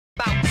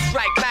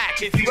strike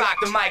back if you rock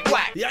the mic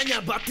whack.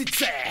 Janja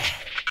batice,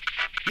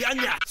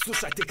 Janja,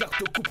 slušajte kako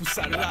to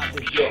kupusa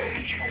rade.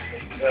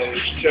 Evo,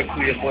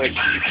 iščekuje moje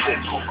kipse.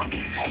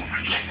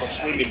 Pa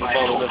snimimo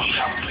malo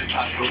nešto.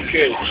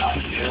 Okej.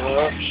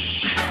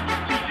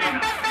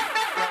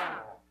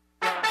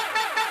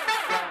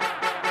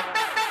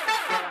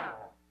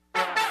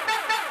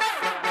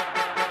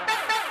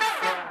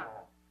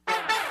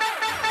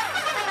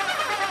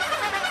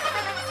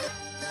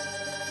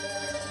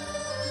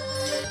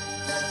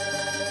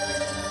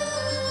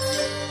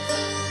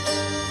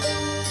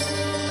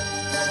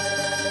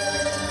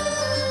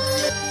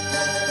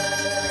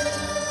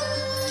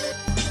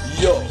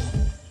 Yo,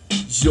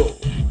 yo.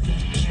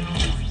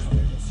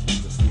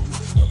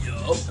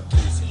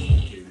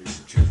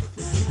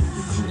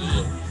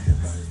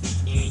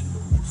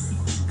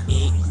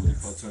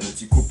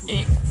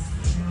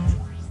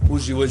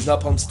 Uživo iz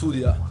Napalm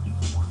studija.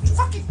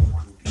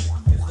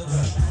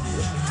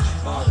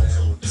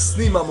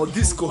 Snimamo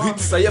disco hit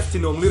sa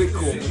jeftinom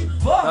lirikom.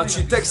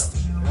 Znači tekst,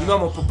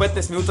 imamo po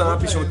 15 minuta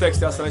napišemo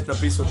tekst, ja sam već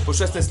napisao, po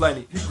 16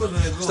 lajni.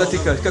 Šta ti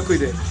kažeš, kako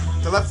ide?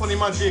 Telefon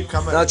ima dvije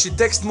kamere. Znači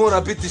tekst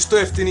mora biti što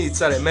jeftiniji,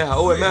 care, meha,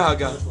 ovo je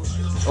mehaga.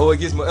 Ovo je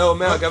gizmo, evo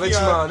mehaga već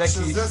ima neki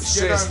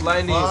 6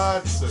 lajni.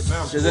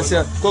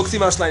 60, koliko ti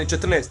imaš lajni?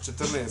 14?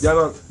 14. Ja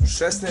imam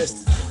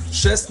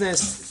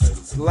 16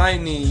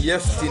 lajni,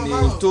 jeftini,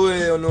 to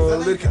je ono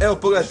lirika, evo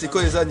pogledajte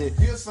koji je zadnji,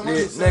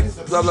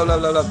 bla bla bla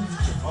bla bla.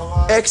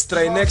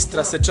 Ekstra i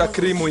nekstra se čak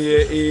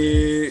rimuje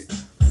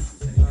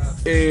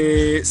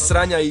i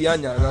sranja i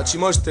janja, znači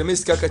možete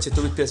misliti kakva će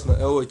to biti pjesma.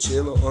 Evo ovo je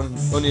Čelo,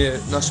 on je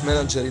naš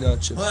menadžer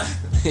inače.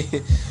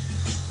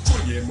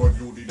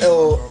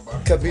 Evo,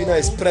 kabina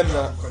je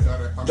spremna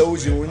da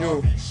uđe u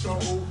nju.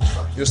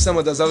 Još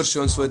samo da završi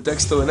on svoje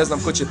tekstove, ne znam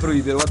ko će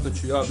prvi, vjerovatno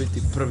ću ja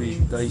biti prvi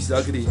da ih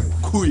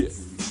zagrijem. Kuje!